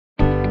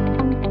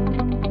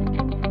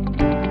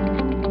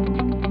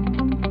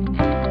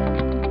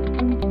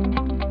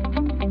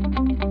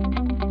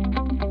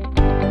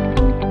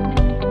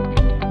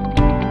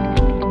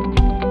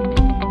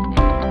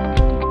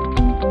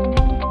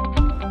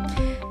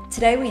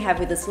Today we have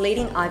with us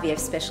leading IVF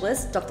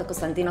specialist Dr.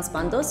 Konstantinos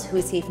Pantos, who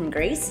is here from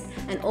Greece,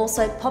 and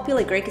also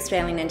popular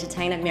Greek-Australian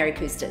entertainer Mary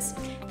Coustas.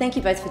 Thank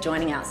you both for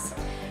joining us.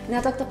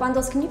 Now, Dr.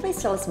 Pantos, can you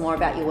please tell us more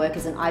about your work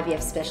as an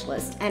IVF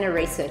specialist and a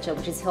researcher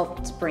which has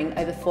helped bring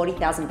over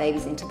 40,000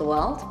 babies into the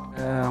world?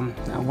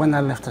 When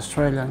I left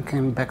Australia and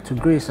came back to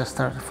Greece, I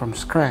started from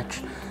scratch,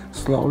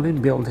 slowly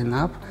building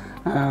up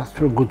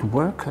through good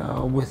work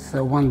with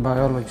one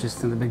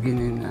biologist in the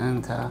beginning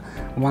and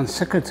one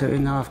secretary.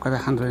 Now I've got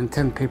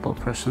 110 people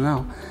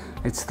personnel.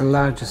 It's the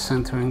largest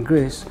center in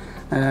Greece,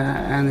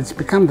 and it's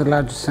become the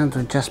largest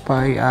center just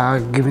by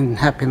giving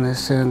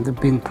happiness and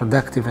being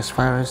productive as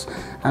far as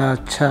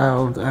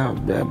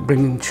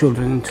bringing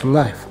children into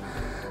life.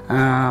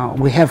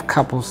 We have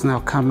couples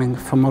now coming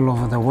from all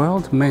over the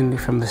world, mainly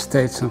from the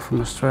States and from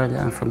Australia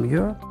and from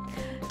Europe.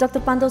 Dr.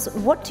 Pantos,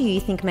 what do you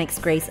think makes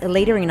Greece a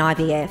leader in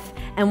IVF,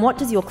 and what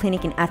does your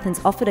clinic in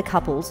Athens offer to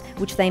couples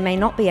which they may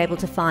not be able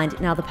to find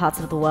in other parts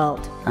of the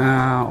world?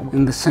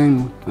 In the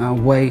same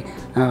way,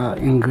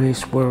 in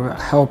Greece we're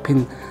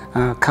helping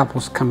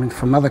couples coming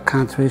from other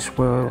countries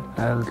where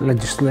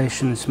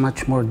legislation is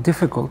much more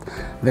difficult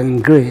than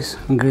in Greece.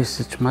 In Greece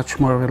it's much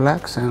more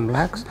relaxed and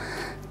lax.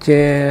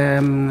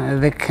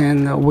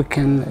 We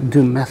can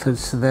do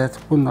methods that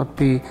will not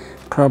be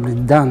probably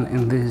done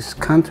in these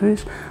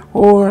countries,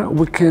 or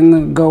we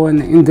can go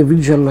and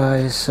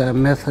individualize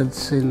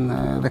methods in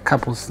the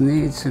couple's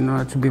needs in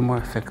order to be more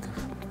effective.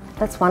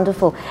 That's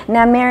wonderful.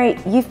 Now, Mary,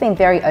 you've been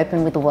very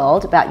open with the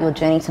world about your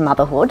journey to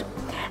motherhood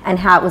and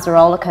how it was a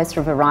roller coaster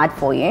of a ride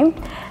for you.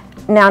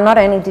 Now, not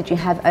only did you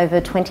have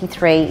over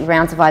 23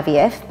 rounds of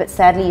IVF, but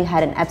sadly you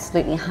had an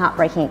absolutely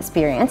heartbreaking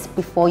experience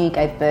before you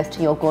gave birth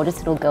to your gorgeous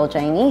little girl,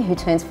 Jamie, who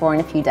turns 4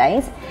 in a few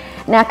days.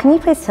 Now, can you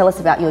please tell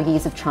us about your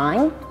years of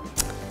trying?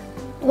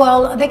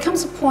 Well, there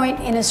comes a point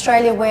in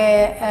Australia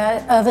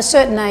where, of a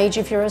certain age,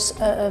 if you're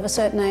of a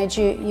certain age,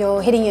 you're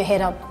hitting your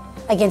head up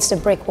against a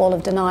brick wall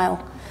of denial.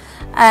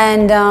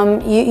 And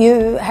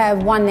you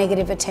have one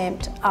negative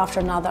attempt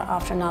after another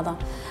after another.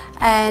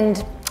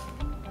 And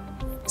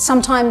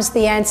sometimes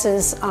the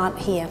answers aren't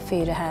here for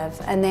you to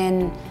have. And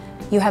then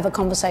you have a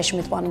conversation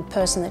with one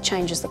person that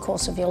changes the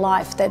course of your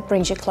life, that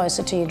brings you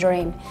closer to your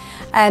dream.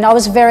 And I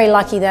was very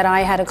lucky that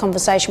I had a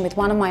conversation with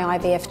one of my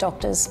IVF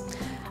doctors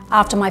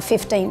after my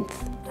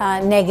 15th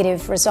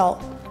negative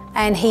result.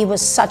 And he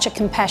was such a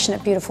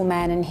compassionate, beautiful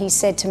man. And he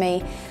said to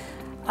me,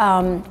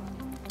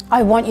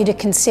 I want you to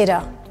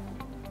consider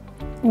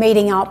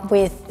meeting up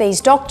with these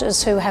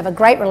doctors who have a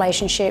great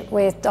relationship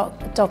with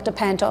Dr.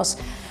 Pantos,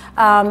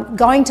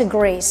 going to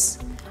Greece,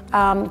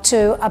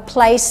 to a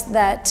place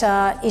that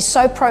is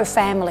so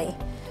pro-family,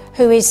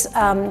 who is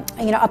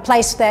a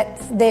place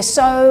that they're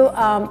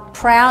so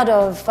proud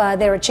of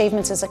their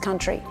achievements as a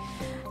country.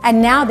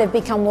 And now they've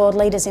become world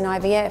leaders in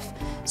IVF.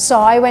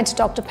 So I went to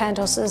Dr.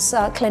 Pantos's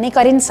clinic.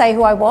 I didn't say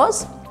who I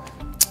was.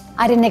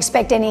 I didn't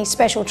expect any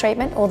special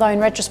treatment, although in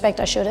retrospect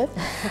I should have.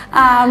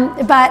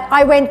 But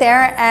I went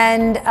there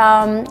and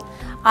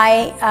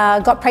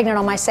I got pregnant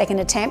on my 2nd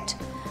attempt.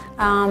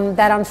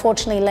 That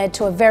unfortunately led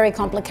to a very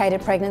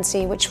complicated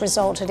pregnancy, which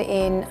resulted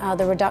in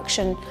the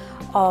reduction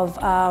of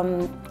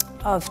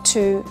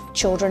 2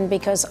 children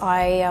because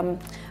I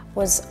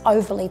was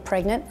overly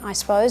pregnant, I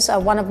suppose.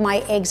 One of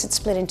my eggs had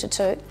split into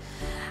 2.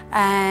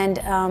 And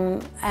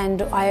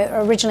I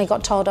originally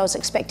got told I was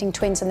expecting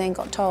twins and then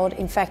got told,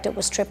 in fact, it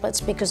was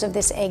triplets because of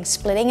this egg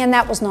splitting. And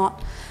that was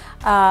not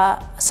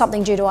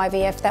something due to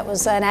IVF, that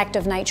was an act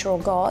of nature or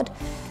God.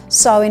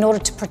 So in order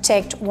to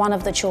protect one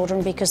of the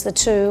children, because the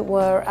 2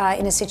 were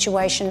in a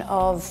situation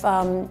of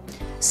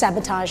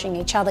sabotaging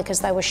each other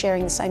because they were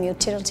sharing the same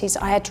utilities,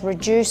 I had to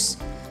reduce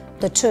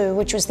the 2,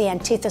 which was the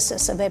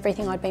antithesis of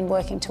everything I'd been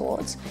working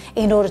towards,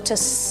 in order to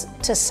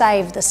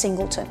save the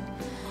singleton.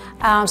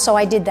 So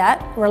I did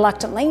that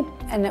reluctantly,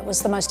 and it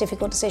was the most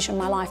difficult decision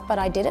in my life, but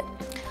I did it.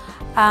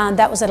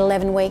 That was at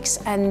 11 weeks,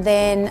 and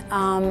then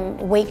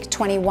week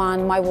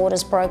 21, my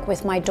waters broke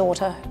with my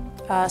daughter,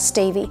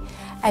 Stevie,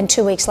 and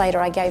 2 weeks later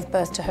I gave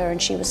birth to her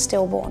and she was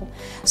stillborn.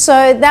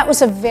 So that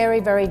was a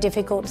very, very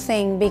difficult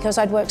thing because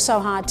I'd worked so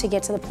hard to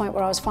get to the point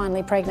where I was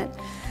finally pregnant.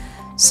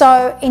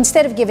 So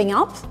instead of giving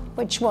up,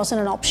 which wasn't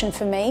an option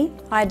for me,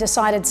 I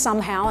decided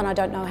somehow, and I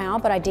don't know how,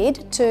 but I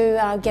did,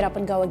 to get up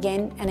and go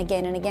again and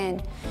again and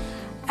again.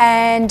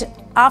 And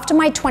after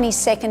my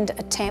 22nd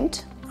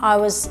attempt, I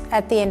was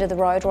at the end of the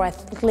road, or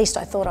at least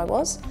I thought I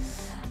was.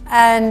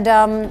 And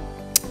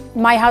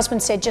my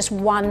husband said, just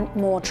one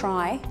more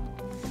try.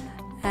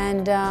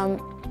 And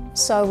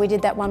so we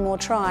did that one more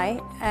try,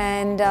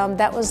 and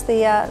that was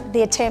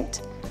the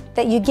attempt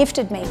that you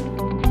gifted me.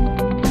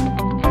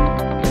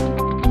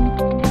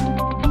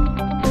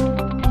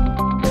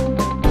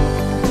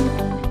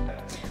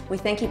 We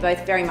thank you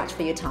both very much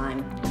for your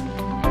time.